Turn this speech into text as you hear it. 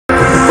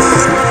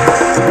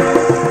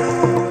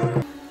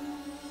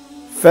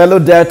Fellow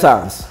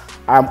Deltans,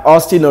 I'm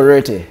Austin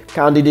Orette,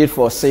 candidate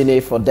for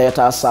Senate for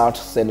Delta South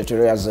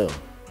Senatorial Zone.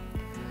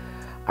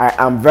 I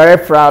am very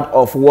proud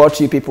of what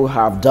you people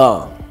have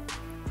done.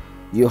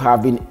 You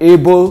have been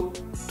able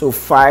to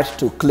fight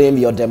to claim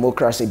your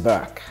democracy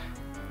back.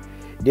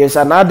 There's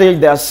an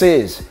adage that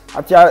says,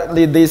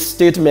 actually this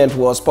statement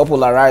was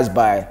popularized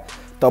by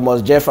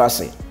Thomas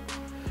Jefferson,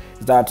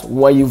 that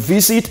when you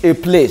visit a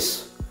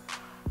place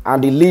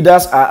and the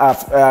leaders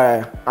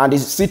and the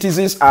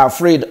citizens are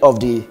afraid of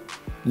the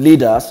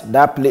leaders,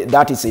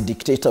 that is a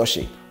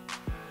dictatorship.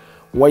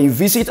 When you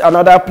visit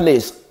another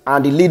place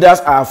and the leaders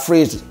are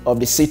afraid of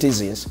the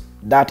citizens,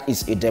 that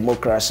is a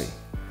democracy.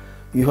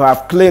 You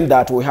have claimed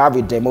that we have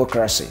a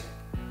democracy.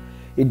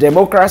 A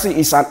democracy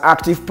is an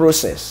active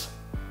process.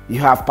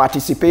 You have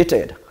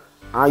participated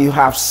and you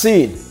have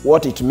seen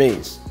what it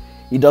means.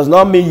 It does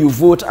not mean you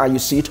vote and you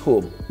sit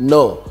home.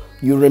 No,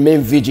 you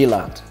remain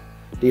vigilant.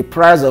 The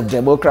price of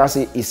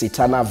democracy is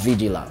eternal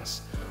vigilance.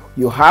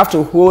 You have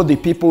to hold the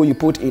people you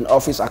put in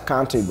office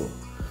accountable.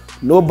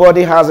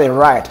 Nobody has a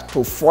right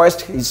to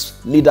foist his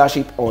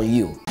leadership on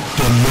you. The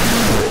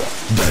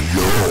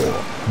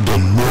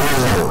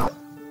law.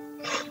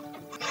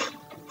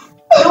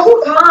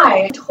 No,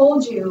 Kai, I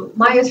told you,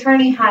 my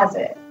attorney has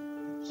it.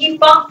 He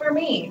fought for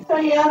me.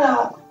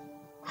 Diana,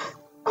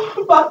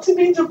 I'm about to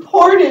be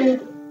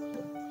deported.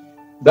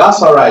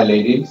 That's all right,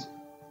 ladies.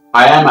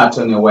 I am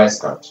Attorney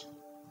Westcott.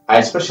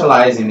 I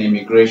specialize in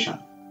immigration.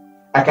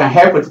 I can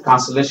help with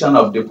cancellation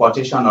of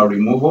deportation or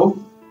removal,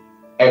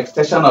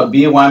 extension of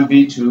B1,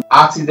 B2,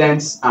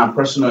 accidents and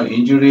personal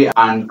injury,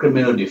 and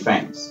criminal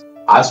defense.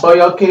 As for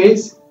your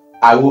case,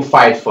 I will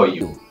fight for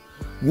you.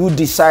 You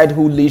decide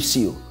who leads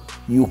you.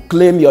 You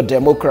claim your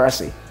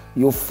democracy.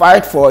 You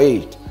fight for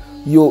it.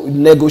 You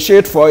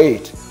negotiate for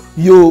it.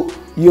 You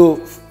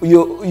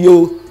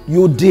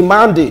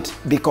demand it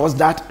because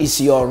that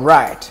is your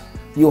right.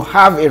 You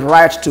have a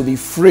right to be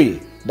free.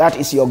 That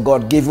is your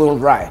God-given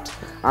right.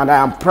 And I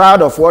am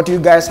proud of what you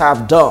guys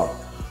have done.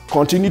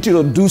 Continue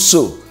to do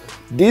so.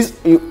 This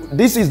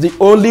is the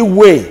only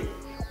way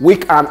we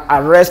can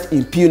arrest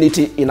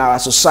impunity in our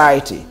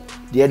society.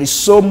 There is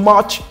so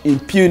much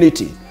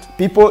impunity.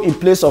 People in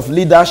place of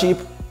leadership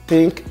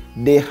think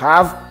they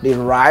have the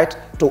right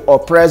to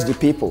oppress the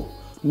people.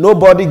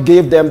 Nobody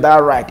gave them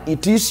that right.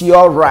 It is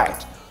your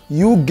right.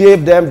 You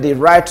gave them the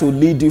right to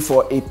lead you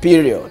for a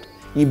period.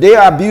 If they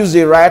abuse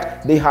the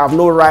right, they have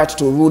no right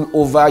to rule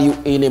over you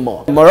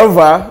anymore.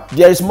 Moreover,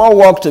 there is more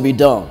work to be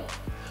done.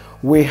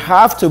 We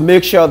have to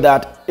make sure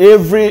that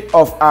every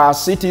of our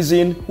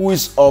citizen who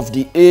is of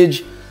the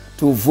age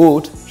to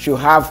vote should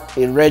have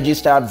a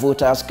registered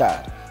voter's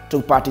card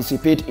to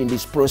participate in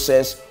this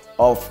process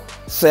of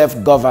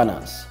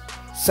self-governance.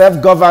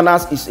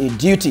 Self-governance is a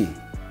duty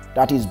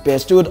that is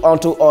bestowed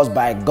unto us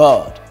by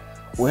God.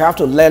 We have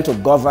to learn to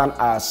govern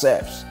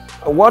ourselves.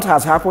 What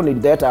has happened in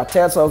Delta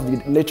tells us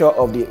the nature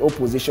of the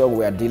opposition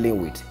we are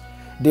dealing with.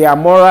 They are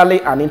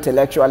morally and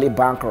intellectually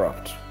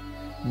bankrupt.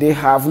 They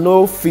have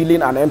no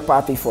feeling and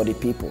empathy for the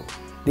people.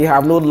 They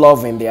have no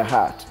love in their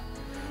heart.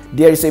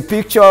 There is a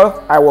picture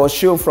I was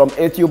shown from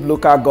Ethiopia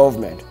local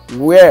government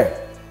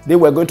where they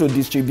were going to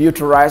distribute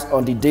rice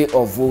on the day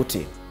of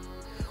voting.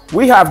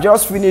 We have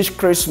just finished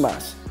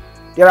Christmas.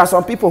 There are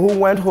some people who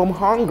went home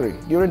hungry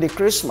during the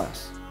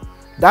Christmas.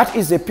 That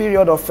is a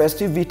period of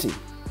festivity.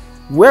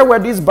 Where were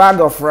these bags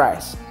of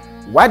rice?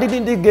 Why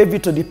didn't they give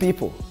it to the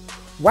people?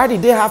 Why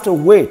did they have to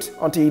wait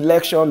until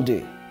election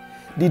day?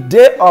 The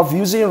day of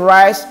using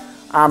rice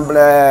and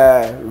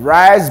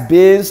rice,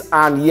 beans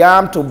and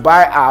yam to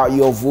buy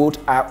your vote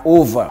are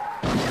over.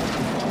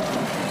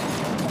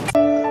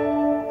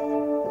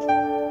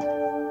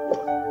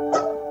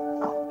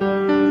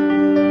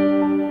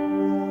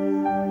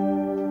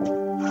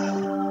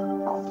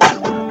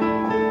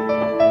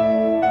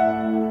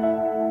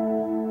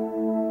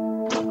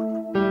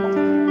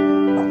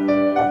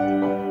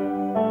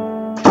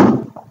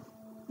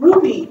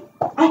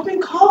 I've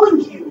been calling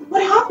you.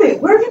 What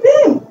happened? Where have you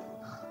been?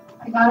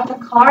 I got in a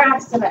car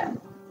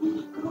accident.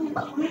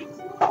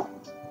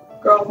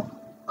 Girl,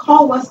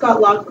 call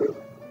Westcott Law Group.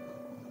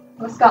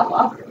 Westcott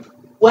Law Group?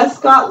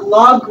 Westcott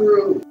Law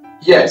Group.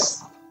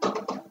 Yes,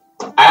 I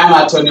am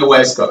Attorney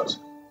Westcott.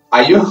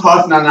 Are you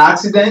hurt in an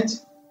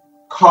accident?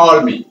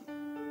 Call me.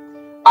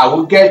 I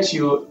will get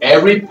you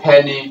every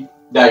penny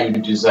that you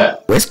deserve.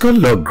 Westcott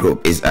Law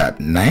Group is at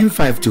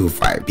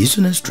 9525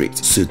 Business Street,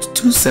 Suite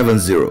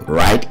 270,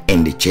 right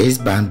in the Chase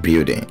Bank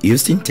Building,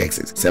 Houston,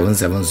 Texas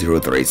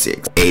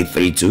 77036.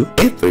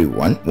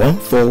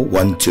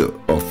 832-831-1412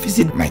 or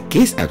visit my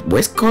case at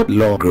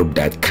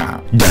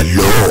westcottlawgroup.com. The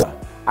law.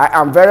 I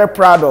am very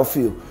proud of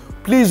you.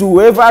 Please,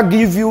 whoever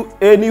give you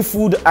any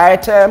food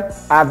item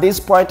at this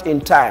point in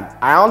time,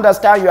 I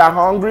understand you are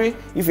hungry.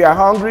 If you are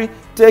hungry,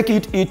 take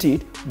it, eat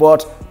it,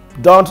 but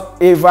don't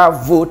ever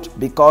vote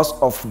because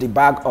of the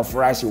bag of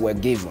rice you were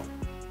given.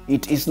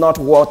 It is not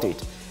worth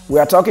it. We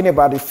are talking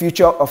about the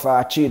future of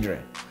our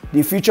children,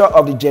 the future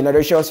of the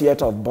generations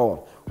yet unborn.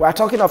 We are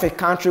talking of a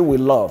country we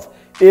love,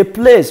 a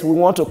place we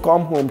want to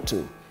come home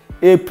to,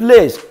 a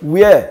place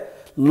where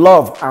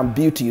love and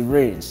beauty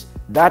reigns.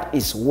 That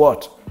is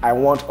what I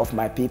want of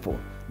my people.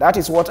 That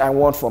is what I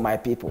want for my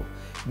people.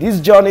 This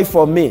journey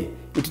for me,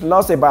 it's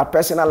not about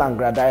personal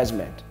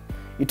aggrandizement.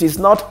 It is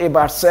not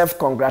about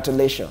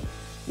self-congratulation.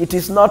 It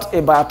is not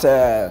about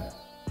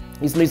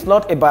it's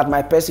not about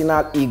my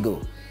personal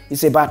ego.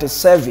 It's about a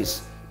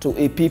service to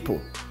a people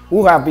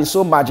who have been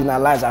so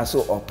marginalized and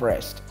so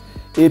oppressed.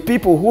 A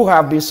people who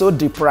have been so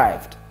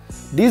deprived.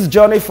 This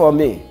journey for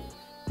me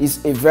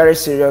is a very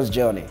serious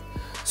journey.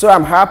 So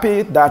I'm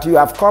happy that you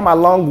have come a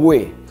long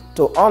way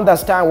to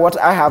understand what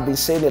I have been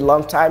saying a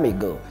long time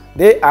ago.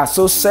 They are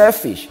so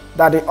selfish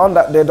that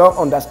they don't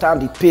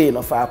understand the pain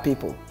of our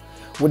people.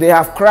 Well, they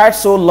have cried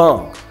so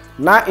long.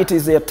 Now it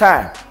is a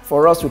time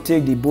for us to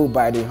take the bull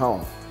by the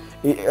horn.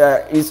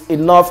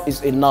 Enough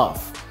is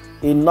enough.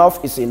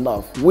 Enough is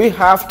enough. We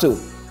have to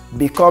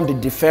become the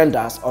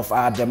defenders of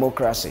our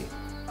democracy.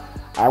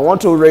 I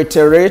want to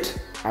reiterate,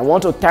 I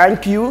want to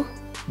thank you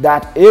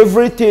that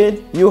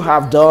everything you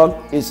have done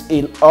is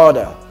in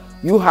order.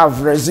 You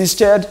have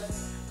resisted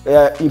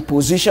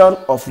imposition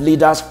of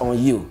leaders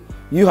on you.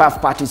 You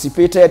have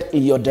participated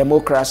in your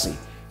democracy.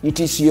 It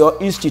is your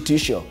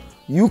institution.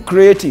 You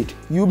create it,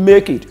 you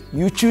make it,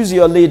 you choose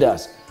your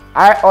leaders.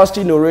 I,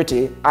 Austin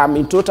Orette, am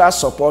in total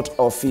support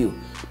of you.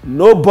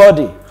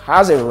 Nobody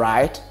has a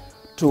right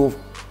to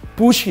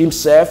push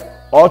himself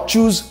or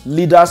choose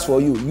leaders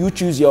for you. You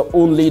choose your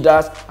own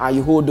leaders and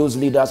you hold those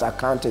leaders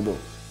accountable.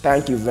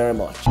 Thank you very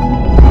much.